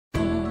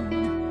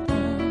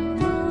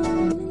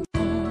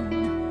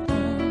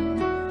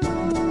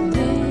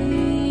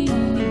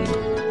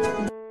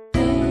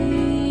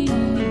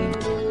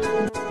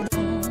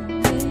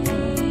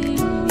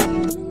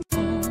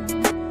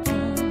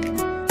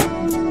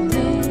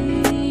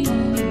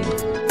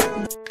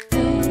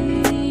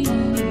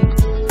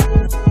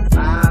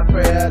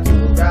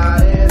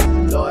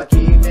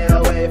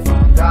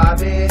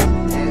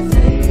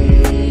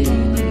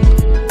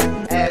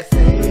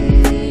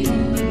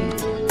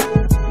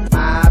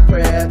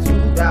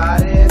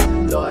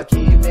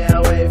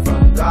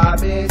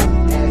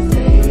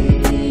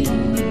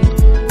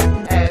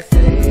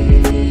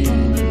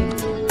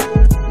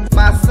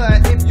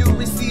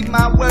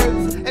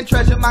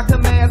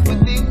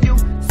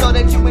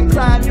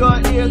incline your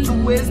ear to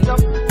wisdom,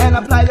 and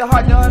apply your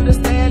heart to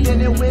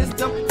understanding and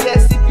wisdom.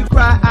 Yes, if you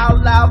cry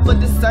out loud for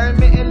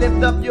discernment, and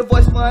lift up your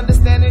voice for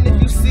understanding. If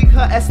you seek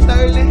her as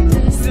sterling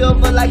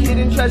silver, like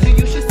hidden treasure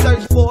you should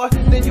search for,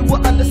 then you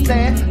will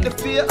understand the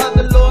fear of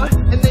the Lord,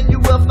 and then you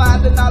will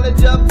find the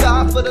knowledge of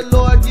God. For the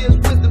Lord gives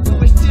wisdom to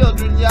his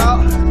children,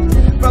 y'all.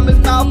 From his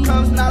mouth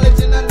comes knowledge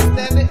and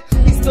understanding.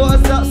 He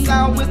stores up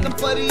sound wisdom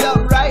for the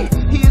upright.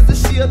 He is a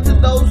shield to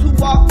those who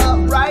walk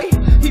upright.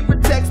 He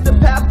protects the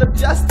path of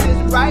justice,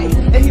 right?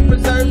 And he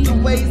preserves the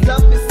ways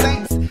of his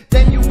saints.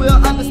 Then you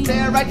will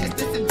understand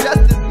righteousness and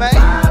justice, man.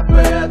 My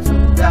prayer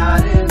to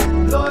God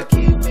is, Lord,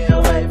 keep me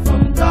away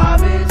from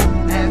garbage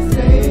and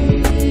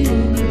save me.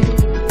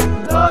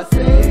 Lord,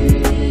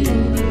 save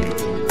me.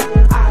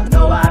 I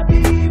know I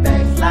be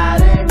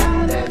backsliding,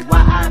 that's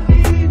why I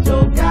need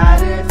your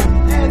guidance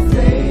and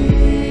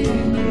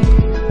save me.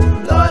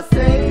 Lord,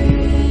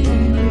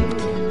 save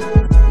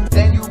me.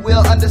 Then you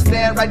will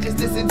understand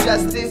righteousness and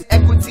justice,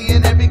 equity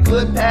in every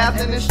good path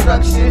and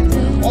instruction.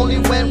 Only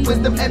when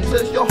wisdom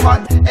enters your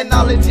heart and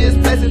knowledge is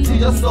pleasant to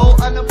your soul,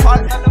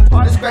 unapart.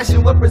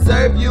 Discretion will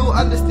preserve you,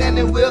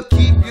 understanding will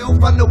keep you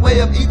from the way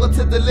of evil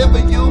to deliver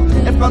you,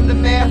 and from the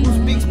man who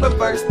speaks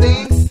perverse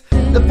things.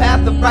 The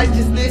path of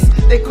righteousness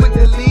they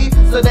quickly leave,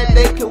 so that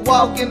they can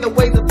walk in the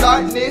ways of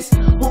darkness.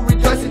 Who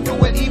rejoice in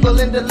doing evil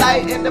in the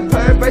light, and the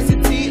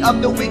perversity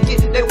of the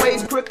wicked. Their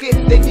ways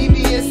crooked, they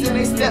devious in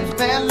their steps,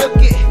 man, look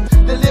it.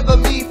 Deliver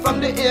me from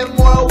the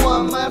immoral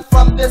woman,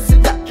 from the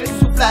seductress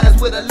who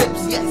flatters with her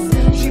lips, yes.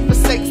 She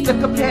forsakes the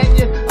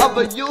companion of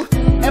her youth,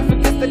 and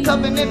forgets the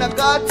covenant of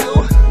God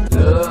too.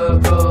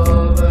 Look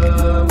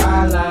over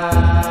my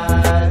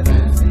life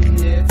and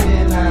see if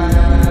it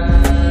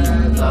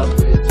lines up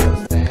with your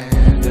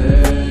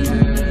standard.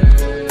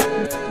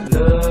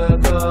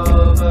 Look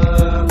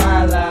over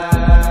my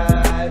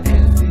life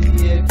and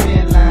see if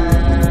it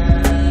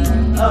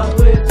lines up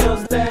with your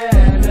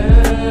standard.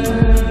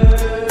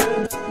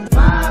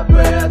 My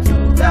prayer to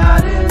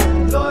God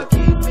is, Lord,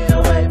 keep me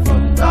away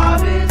from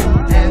garbage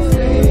and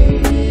save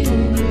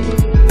me.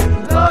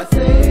 Lord,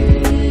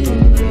 save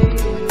me.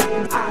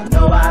 I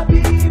know I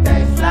be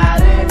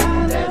backsliding,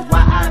 that's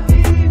why I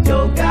need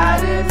your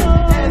guidance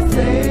and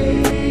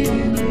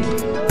save me.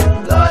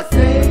 Lord,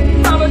 save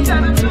me. Proverbs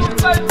Chapter 2,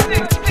 verse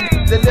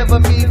 16. Deliver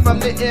me from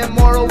the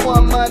immoral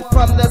woman,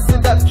 from the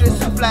seductress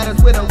who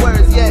flatters with her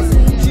words, yes.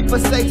 She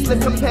forsakes the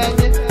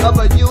companion of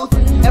her youth,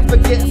 and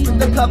forgets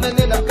the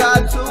covenant of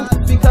God too.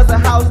 Because a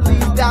house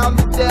leads down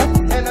to death,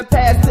 and a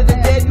path to the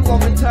dead you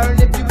won't return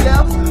if you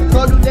left.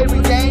 Nor do they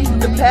regain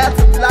the path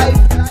of life,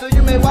 so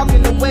you may walk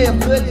in the way of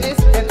goodness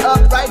and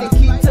upright, and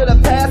keep to the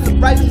path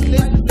of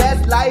righteousness.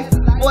 That's life.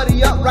 For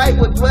the upright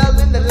will dwell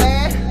in the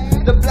land,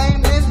 the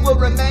blameless will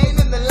remain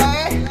in the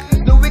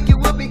land, the wicked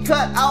will be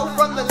cut out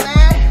from the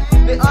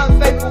land, the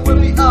unfaithful will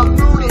be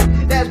uprooted.